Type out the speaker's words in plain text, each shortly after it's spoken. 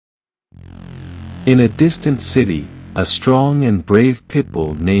In a distant city, a strong and brave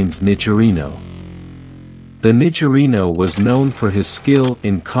Pitbull named NIGERINO. The NIGERINO was known for his skill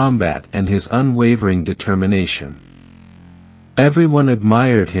in combat and his unwavering determination. Everyone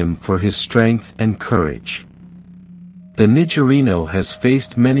admired him for his strength and courage. The NIGERINO has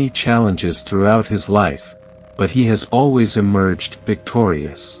faced many challenges throughout his life, but he has always emerged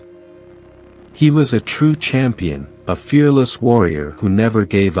victorious. He was a true champion, a fearless warrior who never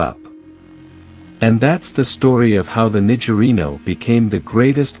gave up. And that's the story of how the NIGERINO became the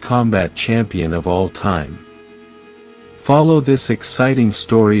greatest combat champion of all time. Follow this exciting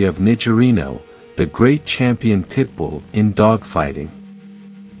story of NIGERINO, the great champion Pitbull in dogfighting.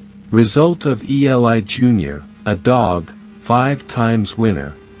 Result of ELI Jr., a dog, 5 times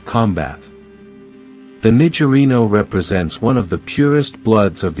winner, combat. The NIGERINO represents one of the purest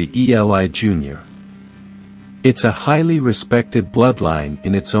bloods of the ELI Jr. It's a highly respected bloodline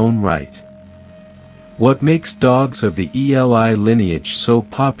in its own right. What makes dogs of the ELI lineage so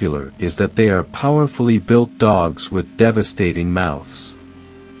popular is that they are powerfully built dogs with devastating mouths.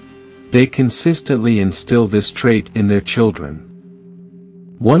 They consistently instill this trait in their children.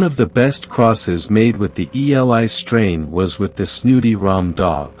 One of the best crosses made with the ELI strain was with the Snooty Rom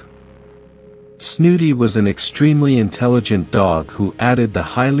dog. Snooty was an extremely intelligent dog who added the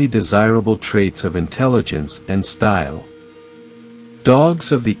highly desirable traits of intelligence and style.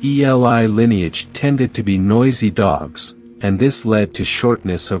 Dogs of the ELI lineage tended to be noisy dogs, and this led to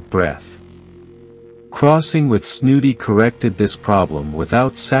shortness of breath. Crossing with Snooty corrected this problem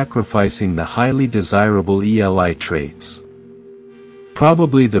without sacrificing the highly desirable ELI traits.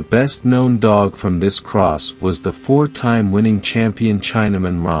 Probably the best known dog from this cross was the 4-time winning champion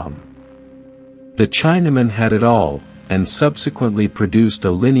Chinaman Rom. The Chinaman had it all, and subsequently produced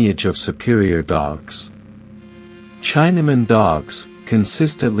a lineage of superior dogs. Chinaman dogs,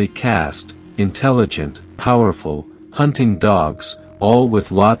 consistently cast, intelligent, powerful, hunting dogs, all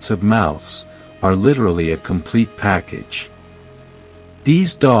with lots of mouths, are literally a complete package.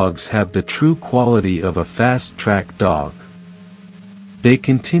 These dogs have the true quality of a fast-track dog. They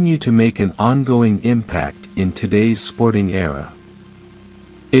continue to make an ongoing impact in today's sporting era.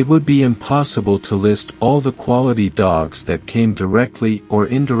 It would be impossible to list all the quality dogs that came directly or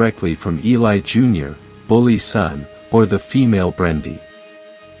indirectly from Eli Jr., Bully's son, or the female Brandy.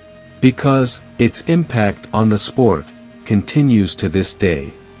 Because its impact on the sport continues to this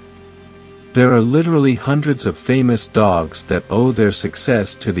day. There are literally hundreds of famous dogs that owe their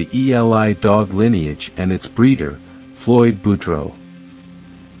success to the ELI dog lineage and its breeder, Floyd Boudreau.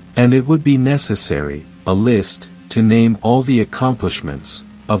 And it would be necessary, a list, to name all the accomplishments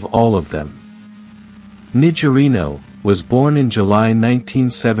of all of them. NIGERINO was born in July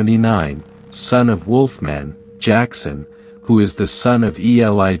 1979, son of Wolfman Jackson, who is the son of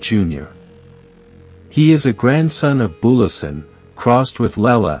Eli Jr. He is a grandson of Bulleson, crossed with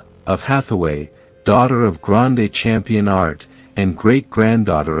Lela, of Hathaway, daughter of Grande Champion Art, and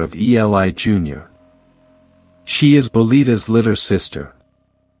great-granddaughter of Eli Jr. She is Bolita's little sister.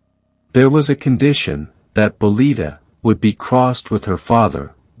 There was a condition, that Bolita would be crossed with her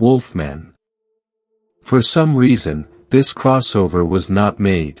father, Wolfman. For some reason, this crossover was not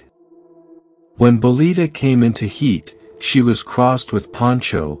made. When Bolita came into heat, she was crossed with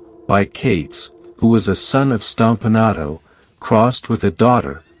Poncho, by Cate, who was a son of Stompanato, crossed with a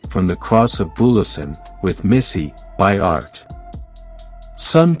daughter, from the cross of Bulleson, with Missy, by Art.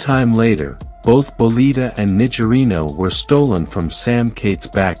 Some time later, both Bolita and NIGERINO were stolen from Sam Cate's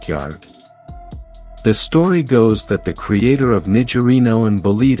backyard. The story goes that the creator of NIGERINO and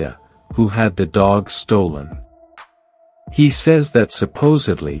Bolita, who had the dogs stolen. He says that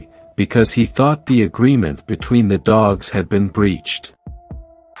supposedly, because he thought the agreement between the dogs had been breached.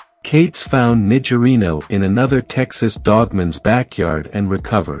 Cates found NIGERINO in another Texas dogman's backyard and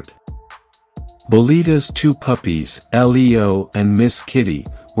recovered. Bolita's 2 puppies, Leo and Miss Kitty,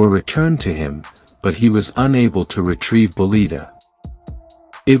 were returned to him, but he was unable to retrieve Bolita.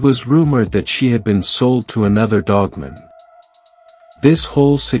 It was rumored that she had been sold to another dogman. This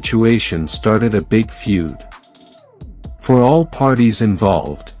whole situation started a big feud for all parties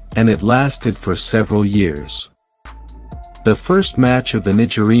involved, and it lasted for several years. The first match of the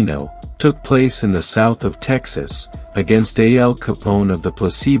NIGERINO took place in the south of Texas, against Al Capone of the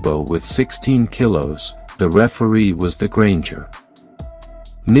Placebo with 16 kilos, the referee was the Granger.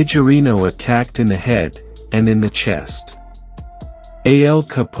 NIGERINO attacked in the head, and in the chest. Al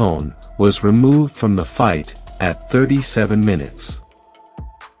Capone was removed from the fight, at 37 minutes.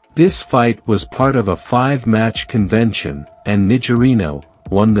 This fight was part of a 5-match convention, and NIGERINO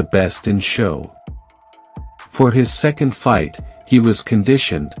won the best in show. For his second fight, he was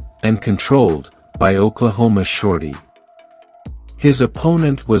conditioned, and controlled, by Oklahoma Shorty. His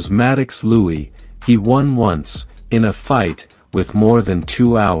opponent was Maddox Louis. He won once, in a fight, with more than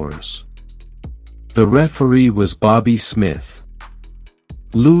 2 hours. The referee was Bobby Smith.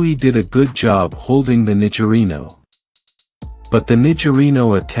 Louis did a good job holding the Nigerino. But the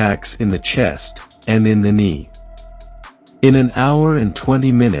Nigerino attacks in the chest, and in the knee. In an hour and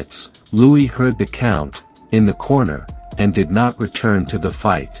 20 minutes, Louis heard the count, in the corner, and did not return to the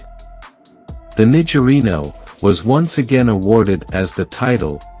fight. The Nigerino was once again awarded as the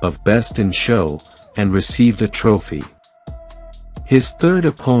title of Best in Show, and received a trophy. His third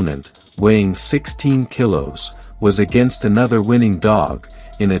opponent, weighing 16 kilos, was against another winning dog,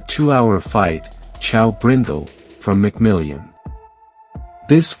 in a 2-hour fight, Chow Brindle, from McMillian.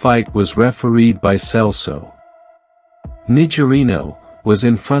 This fight was refereed by Celso. Nigerino was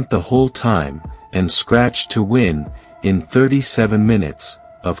in front the whole time, and scratched to win, in 37 minutes,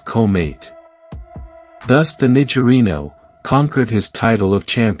 of co-mate. Thus the Nigerino conquered his title of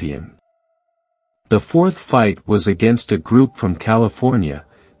champion. The fourth fight was against a group from California.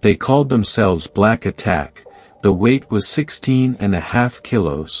 They called themselves Black Attack. The weight was 16.5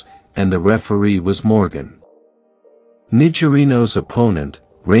 kilos, and the referee was Morgan. Nigerino's opponent,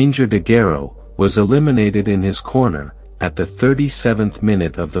 Ranger DeGuerro, was eliminated in his corner, at the 37th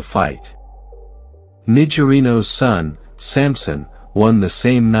minute of the fight. Nigerino's son, Samson, won the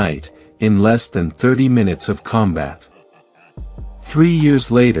same night, in less than 30 minutes of combat. 3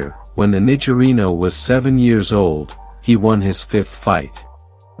 years later, when the Nigerino was 7 years old, he won his fifth fight.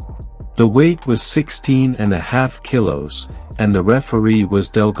 The weight was 16.5 kilos, and the referee was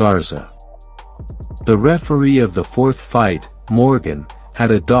Del Garza. The referee of the fourth fight, Morgan,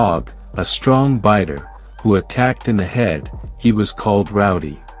 had a dog, a strong biter, who attacked in the head. He was called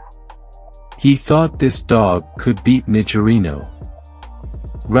Rowdy. He thought this dog could beat Nigerino.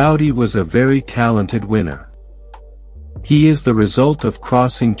 Rowdy was a very talented winner. He is the result of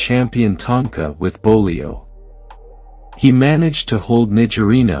crossing champion Tonka with Bolio. He managed to hold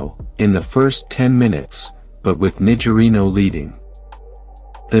Nigerino, in the first 10 minutes, but with Nigerino leading.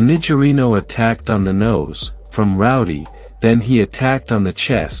 The Nigerino attacked on the nose, from Rowdy, then he attacked on the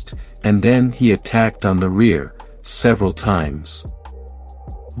chest, and then he attacked on the rear, several times.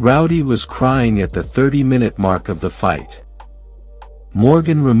 Rowdy was crying at the 30-minute mark of the fight.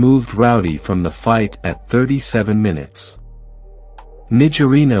 Morgan removed Rowdy from the fight at 37 minutes.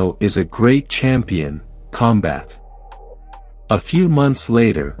 Nigerino is a great champion, combat. A few months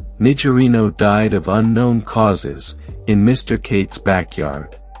later, Nigerino died of unknown causes, in Mr. Cate's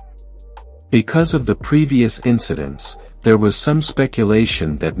backyard. Because of the previous incidents, there was some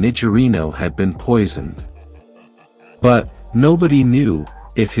speculation that Nigerino had been poisoned. But, nobody knew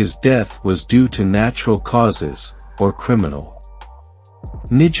if his death was due to natural causes, or criminal.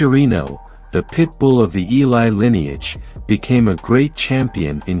 Nigerino, the Pitbull of the Eli lineage, became a great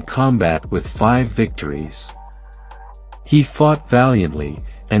champion in combat with 5 victories. He fought valiantly,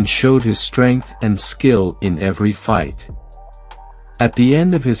 and showed his strength and skill in every fight. At the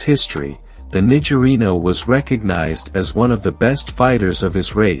end of his history, the Nigerino was recognized as one of the best fighters of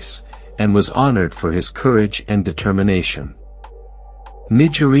his race, and was honored for his courage and determination.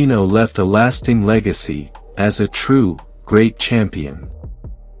 Nigerino left a lasting legacy, as a true, great champion.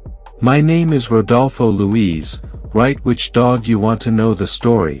 My name is Rodolpho Luiz. Write which dog you want to know the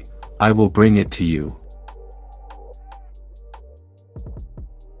story, I will bring it to you.